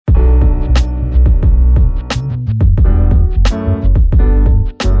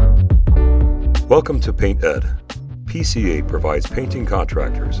Welcome to Paint Ed. PCA provides painting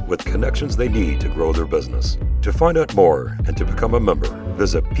contractors with connections they need to grow their business. To find out more and to become a member,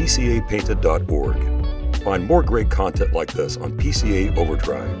 visit pcapainted.org. Find more great content like this on PCA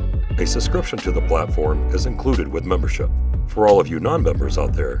Overdrive. A subscription to the platform is included with membership. For all of you non-members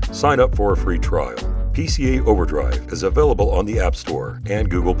out there, sign up for a free trial. PCA Overdrive is available on the App Store and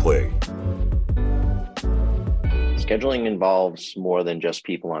Google Play. Scheduling involves more than just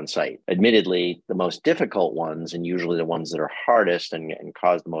people on site. Admittedly, the most difficult ones, and usually the ones that are hardest and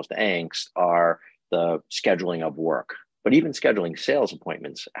cause the most angst, are the scheduling of work. But even scheduling sales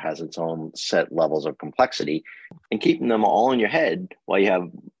appointments has its own set levels of complexity, and keeping them all in your head while you have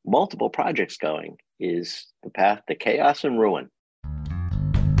multiple projects going is the path to chaos and ruin.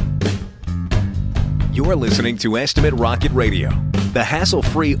 You're listening to Estimate Rocket Radio, the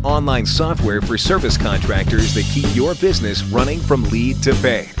hassle-free online software for service contractors that keep your business running from lead to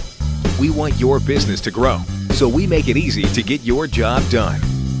pay. We want your business to grow, so we make it easy to get your job done.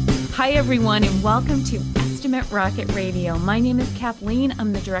 Hi, everyone, and welcome to Estimate Rocket Radio. My name is Kathleen.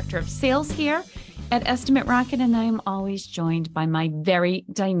 I'm the Director of Sales here at Estimate Rocket, and I am always joined by my very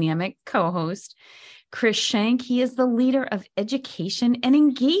dynamic co-host, Chris Shank. He is the leader of education and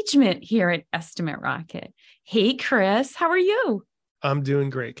engagement here at Estimate Rocket. Hey, Chris, how are you? I'm doing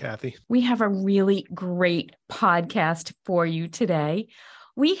great, Kathy. We have a really great podcast for you today.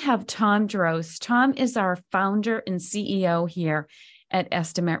 We have Tom Drost. Tom is our founder and CEO here at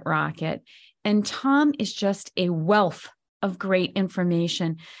Estimate Rocket. And Tom is just a wealth of great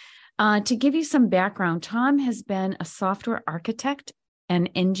information. To give you some background, Tom has been a software architect and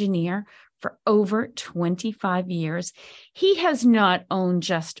engineer for over 25 years. He has not owned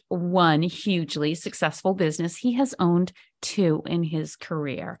just one hugely successful business. He has owned two in his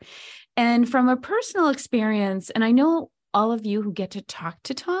career. And from a personal experience, and I know all of you who get to talk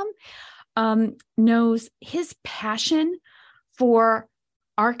to Tom knows his passion for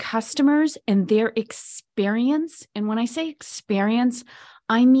our customers and their experience. And when I say experience,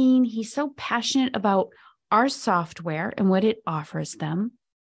 I mean he's so passionate about our software and what it offers them.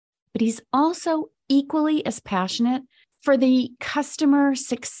 But he's also equally as passionate for the customer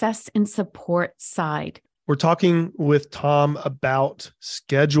success and support side. We're talking with Tom about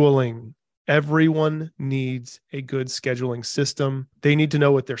scheduling. Everyone needs a good scheduling system. They need to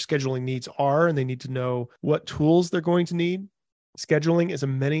know what their scheduling needs are, and they need to know what tools they're going to need. Scheduling is a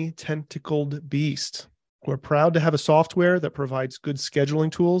many-tentacled beast. We're proud to have a software that provides good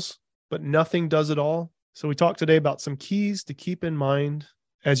scheduling tools, but nothing does it all. So we talked today about some keys to keep in mind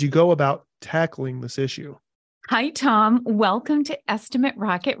as you go about tackling this issue. Hi, Tom. Welcome to Estimate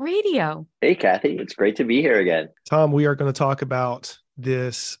Rocket Radio. Hey, Kathy. It's great to be here again. Tom, we are going to talk about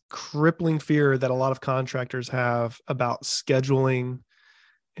this crippling fear that a lot of contractors have about scheduling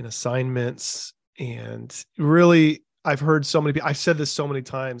and assignments. And really, I've heard so many people, I've said this so many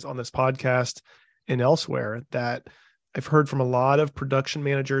times on this podcast and elsewhere, that I've heard from a lot of production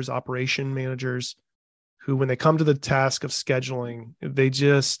managers, operation managers, who, when they come to the task of scheduling,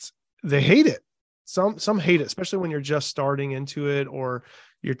 they hate it. Some hate it, especially when you're just starting into it, or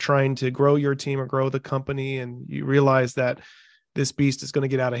you're trying to grow your team or grow the company, and you realize that this beast is going to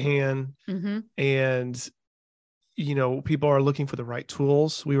get out of hand. Mm-hmm. And, people are looking for the right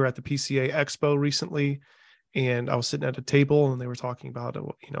tools. We were at the PCA Expo recently, and I was sitting at a table and they were talking about,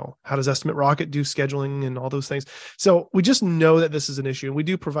 how does Estimate Rocket do scheduling and all those things. So we just know that this is an issue, and we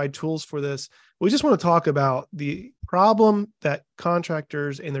do provide tools for this. We just want to talk about the problem that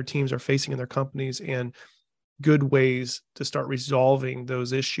contractors and their teams are facing in their companies, and good ways to start resolving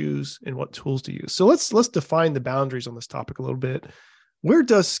those issues and what tools to use. So let's define the boundaries on this topic a little bit. Where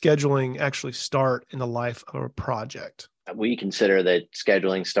does scheduling actually start in the life of a project? We consider that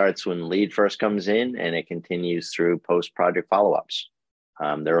scheduling starts when lead first comes in, and it continues through post-project follow-ups.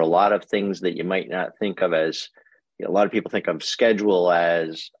 There are a lot of things that you might not think of as, a lot of people think of schedule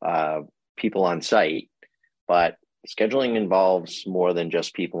as people on site, but scheduling involves more than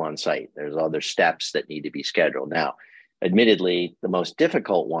just people on site. There's other steps that need to be scheduled. Now, admittedly, the most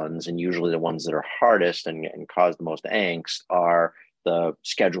difficult ones, and usually the ones that are hardest and cause the most angst, are the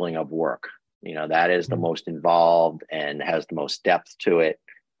scheduling of work. That is the most involved and has the most depth to it,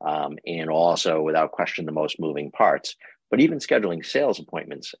 and also, without question, the most moving parts. But even scheduling sales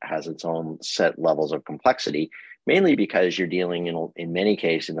appointments has its own set levels of complexity, mainly because you're dealing in many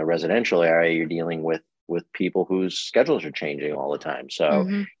cases in the residential area, you're dealing with people whose schedules are changing all the time. So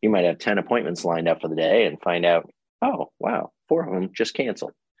you might have 10 appointments lined up for the day and find out, oh, wow, 4 of them just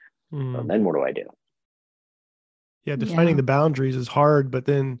canceled. So then what do I do? Yeah, defining the boundaries is hard, but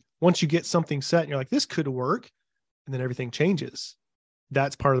then once you get something set and you're like, this could work, and then everything changes.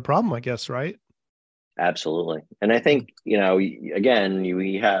 That's part of the problem, I guess, right? Absolutely. And I think, again,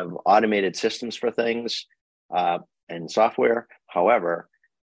 we have automated systems for things and software. However,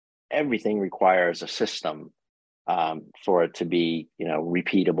 everything requires a system for it to be,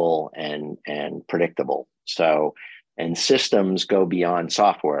 repeatable and predictable. So, and systems go beyond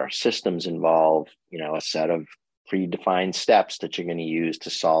software. Systems involve, a set of predefined steps that you're going to use to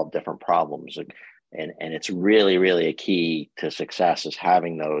solve different problems. And it's really, really a key to success is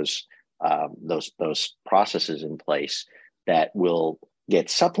having those processes in place that will get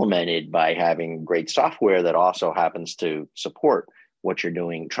supplemented by having great software that also happens to support what you're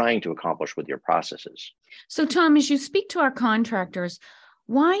doing, trying to accomplish with your processes. So, Tom, as you speak to our contractors,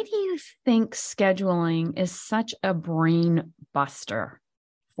 why do you think scheduling is such a brain buster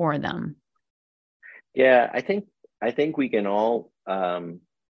for them? Yeah, I think we can all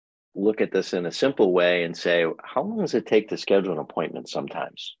look at this in a simple way and say, how long does it take to schedule an appointment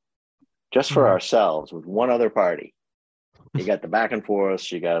sometimes? Just for ourselves with one other party. You got the back and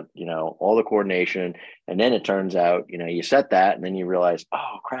forth, you got, all the coordination. And then it turns out, you set that and then you realize,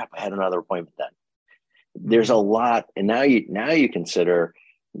 oh crap, I had another appointment then. There's a lot. And now you consider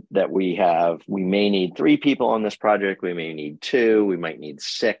that we may need 3 people on this project. We may need 2, we might need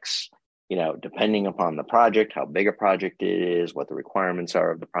 6, depending upon the project, how big a project it is, what the requirements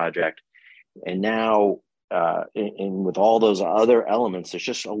are of the project. And now, and with all those other elements, there's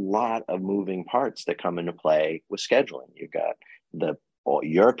just a lot of moving parts that come into play with scheduling. You've got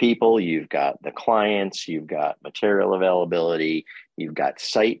your people, you've got the clients, you've got material availability, you've got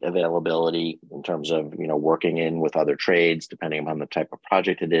site availability in terms of, working in with other trades, depending upon the type of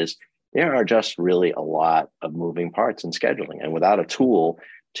project it is. There are just really a lot of moving parts in scheduling. And without a tool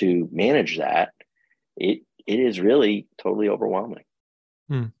to manage that, it is really totally overwhelming.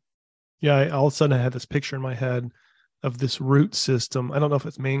 Yeah, all of a sudden I had this picture in my head of this root system. I don't know if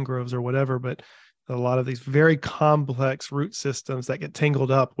it's mangroves or whatever, but a lot of these very complex root systems that get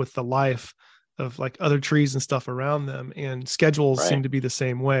tangled up with the life of like other trees and stuff around them. And schedules seem to be the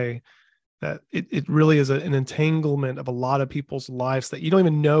same way, that it really is an entanglement of a lot of people's lives that you don't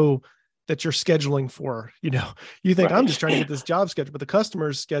even know that you're scheduling for. You think I'm just trying to get this job scheduled, but the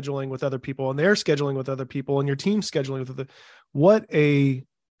customer's scheduling with other people and they're scheduling with other people and your team's scheduling with what a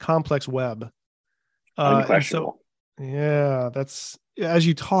complex web. Unquestionable. That's, as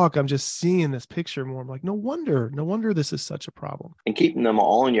you talk, I'm just seeing this picture more. I'm like, no wonder this is such a problem. And keeping them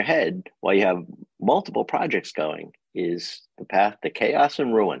all in your head while you have multiple projects going is the path to chaos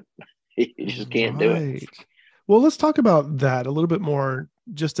and ruin. You just can't do it. Well, let's talk about that a little bit more,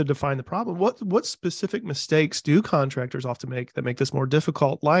 just to define the problem. What specific mistakes do contractors often make that make this more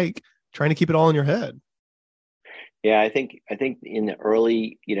difficult, like trying to keep it all in your head? Yeah, I think in the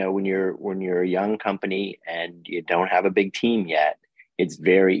early, when you're a young company and you don't have a big team yet, it's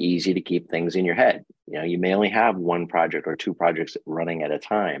very easy to keep things in your head. You may only have 1 project or 2 projects running at a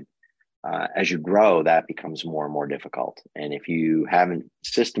time. As you grow, that becomes more and more difficult. And if you haven't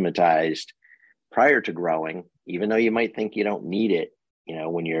systematized prior to growing, even though you might think you don't need it,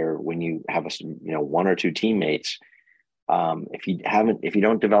 when you have 1 or 2 teammates, if you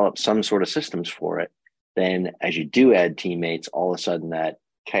don't develop some sort of systems for it, then as you do add teammates, all of a sudden that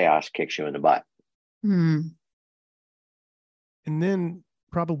chaos kicks you in the butt. And then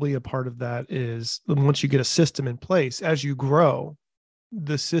probably a part of that is once you get a system in place, as you grow,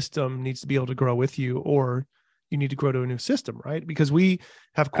 the system needs to be able to grow with you, or you need to grow to a new system, right? Because we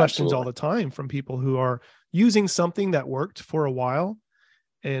have questions all the time from people who are using something that worked for a while,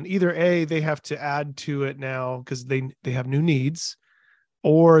 and either they have to add to it now because they have new needs,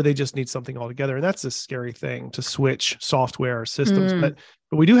 or they just need something altogether. And that's a scary thing, to switch software or systems. But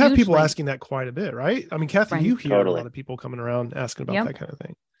we do have people asking that quite a bit, right? I mean, Kathy, you hear a lot of people coming around asking about that kind of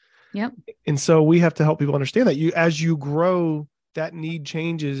thing. Yep. And so we have to help people understand that as you grow, that need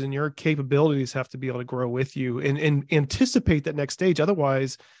changes and your capabilities have to be able to grow with you and anticipate that next stage.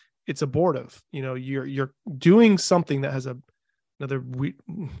 Otherwise it's abortive. You're doing something that has another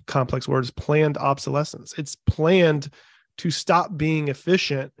complex word is planned obsolescence. It's planned to stop being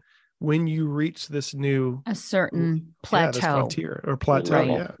efficient when you reach this a certain plateau, this frontier or plateau.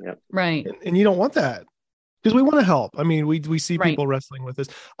 Right. Yeah. Right. And you don't want that, because we want to help. I mean, we see people wrestling with this.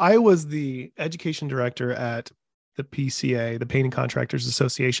 I was the education director at the PCA, the Painting Contractors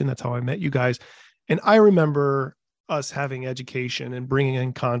Association. That's how I met you guys. And I remember us having education and bringing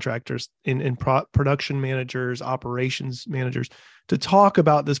in contractors in production managers, operations managers to talk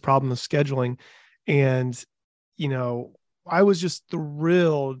about this problem of scheduling. And, I was just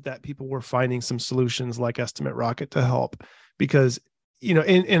thrilled that people were finding some solutions like Estimate Rocket to help, because,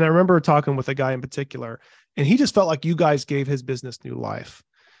 and I remember talking with a guy in particular, and he just felt like you guys gave his business new life.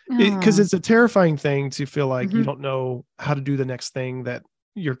 Because Oh. it's a terrifying thing to feel like you Mhm. don't know how to do the next thing that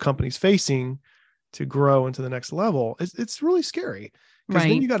your company's facing to grow into the next level. It's really scary, because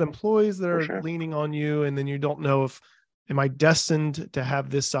then Right. you got employees that For are sure. leaning on you, and then you don't know if, am I destined to have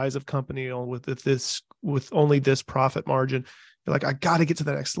this size of company, or with only this profit margin? You're like, I got to get to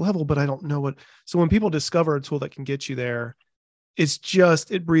the next level, but I don't know what. So when people discover a tool that can get you there,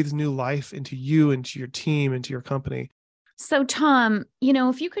 it breathes new life into you, into your team, into your company. So, Tom,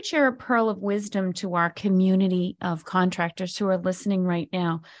 if you could share a pearl of wisdom to our community of contractors who are listening right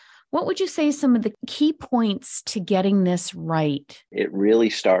now, what would you say some of the key points to getting this right? It really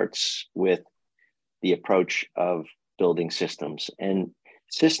starts with the approach of building systems, and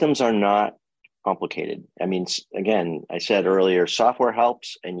systems are not complicated. I mean, again, I said earlier, software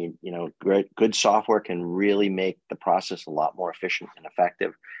helps, and good software can really make the process a lot more efficient and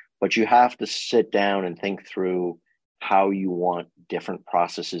effective. But you have to sit down and think through how you want different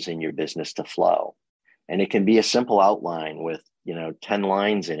processes in your business to flow. And it can be a simple outline with 10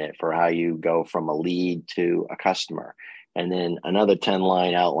 lines in it for how you go from a lead to a customer, and then another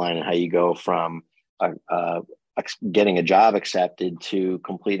 10-line outline on how you go from getting a job accepted to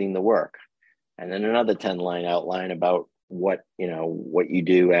completing the work, and then another 10-line outline about what you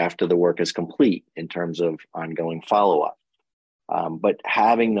do after the work is complete in terms of ongoing follow-up. But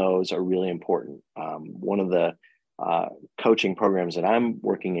having those are really important. One of the coaching programs that I'm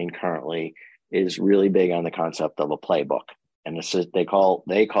working in currently is really big on the concept of a playbook, and they call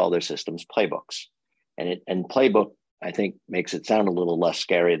their systems playbooks. And playbook, I think, makes it sound a little less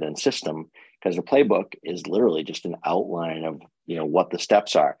scary than system, because the playbook is literally just an outline of what the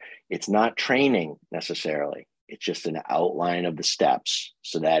steps are. It's not training necessarily. It's just an outline of the steps,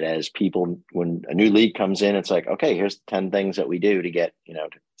 so that as people, when a new lead comes in, it's like, okay, here's the 10 things that we do to get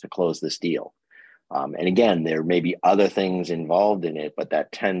to close this deal. And again, there may be other things involved in it, but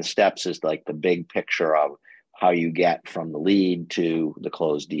that 10 steps is like the big picture of how you get from the lead to the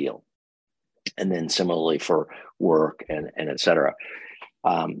closed deal. And then similarly for work and et cetera.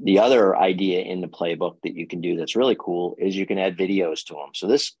 The other idea in the playbook that you can do that's really cool is you can add videos to them. So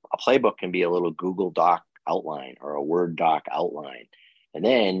a playbook can be a little Google Doc outline or a Word doc outline. And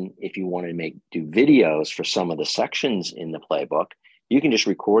then if you want to do videos for some of the sections in the playbook, you can just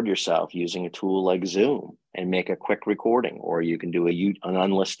record yourself using a tool like Zoom and make a quick recording, or you can do an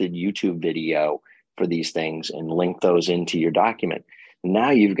unlisted YouTube video for these things and link those into your document. And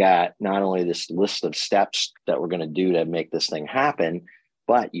now you've got not only this list of steps that we're going to do to make this thing happen,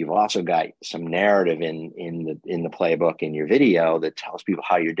 but you've also got some narrative in the playbook in your video that tells people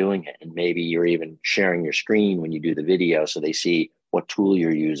how you're doing it. And maybe you're even sharing your screen when you do the video so they see what tool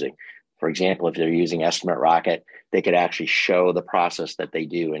you're using. For example, if they're using Estimate Rocket, they could actually show the process that they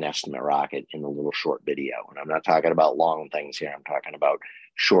do in Estimate Rocket in a little short video. And I'm not talking about long things here. I'm talking about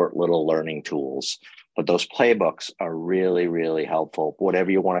short little learning tools. But those playbooks are really, really helpful, whatever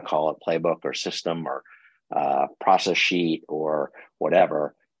you want to call it, playbook or system or process sheet or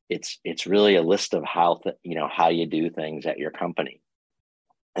whatever. It's really a list of how you do things at your company.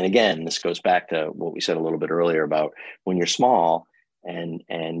 And again, this goes back to what we said a little bit earlier about when you're small and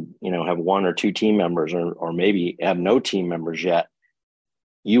have one or two team members, or maybe have no team members yet.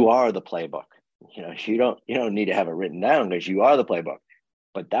 You are the playbook. You don't need to have it written down because you are the playbook.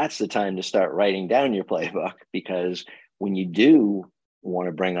 But that's the time to start writing down your playbook, because when you do want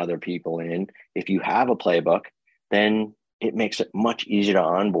to bring other people in, if you have a playbook, then it makes it much easier to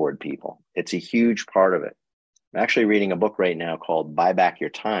onboard people. It's a huge part of it. I'm actually reading a book right now called Buy Back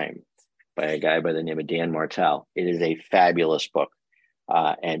Your Time by a guy by the name of Dan Martell. It is a fabulous book.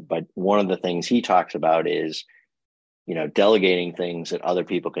 But one of the things he talks about is, delegating things that other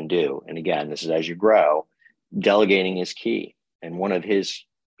people can do. And again, this is as you grow, delegating is key. And one of his,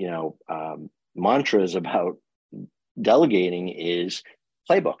 mantras about delegating is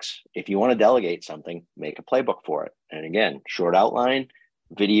playbooks. If you want to delegate something, make a playbook for it. And again, short outline,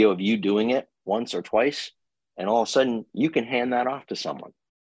 video of you doing it once or twice, and all of a sudden you can hand that off to someone.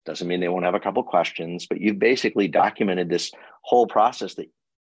 Doesn't mean they won't have a couple questions, but you've basically documented this whole process that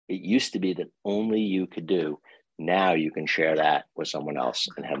it used to be that only you could do. Now you can share that with someone else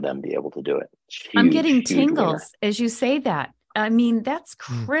and have them be able to do it. I'm getting huge tingles as you say that. I mean, that's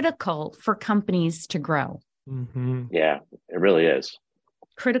Mm. critical for companies to grow. Mm-hmm. Yeah, it really is.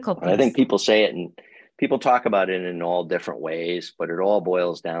 Critical And I think piece. people say it and people talk about it in all different ways, but it all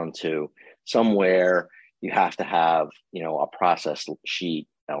boils down to somewhere you have to have, a process sheet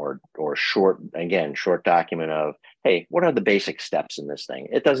or short document of, hey, what are the basic steps in this thing?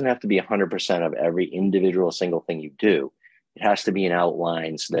 It doesn't have to be 100% of every individual single thing you do. It has to be an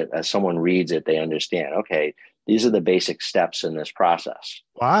outline so that as someone reads it, they understand, okay, These are the basic steps in this process.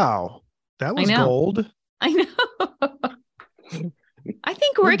 Wow. That was gold. I know. I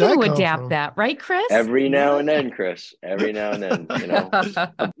think we're going to adapt that, right, Chris? Every now and then, Chris. Every now and then,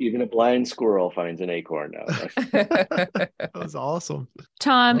 even a blind squirrel finds an acorn now. That was awesome.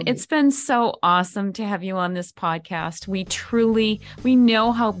 Tom, it's been so awesome to have you on this podcast. We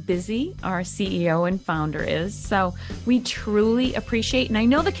know how busy our CEO and founder is. So we truly appreciate, and I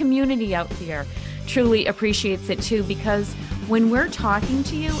know the community out there truly appreciates it too, because when we're talking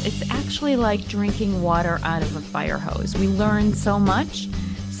to you, it's actually like drinking water out of a fire hose. We learn so much.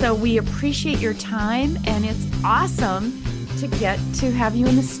 So we appreciate your time, and it's awesome to get to have you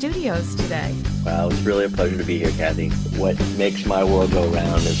in the studios today. Wow, it's really a pleasure to be here, Kathy. What makes my world go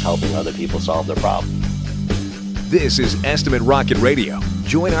round is helping other people solve their problems. This is Estimate Rocket Radio.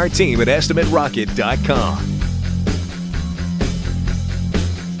 Join our team at estimaterocket.com.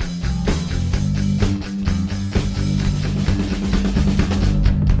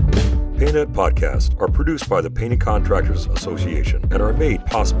 PaintNet podcasts are produced by the Painting Contractors Association and are made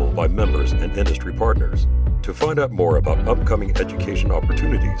possible by members and industry partners. To find out more about upcoming education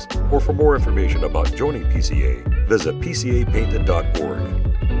opportunities or for more information about joining PCA, visit pcapainted.org.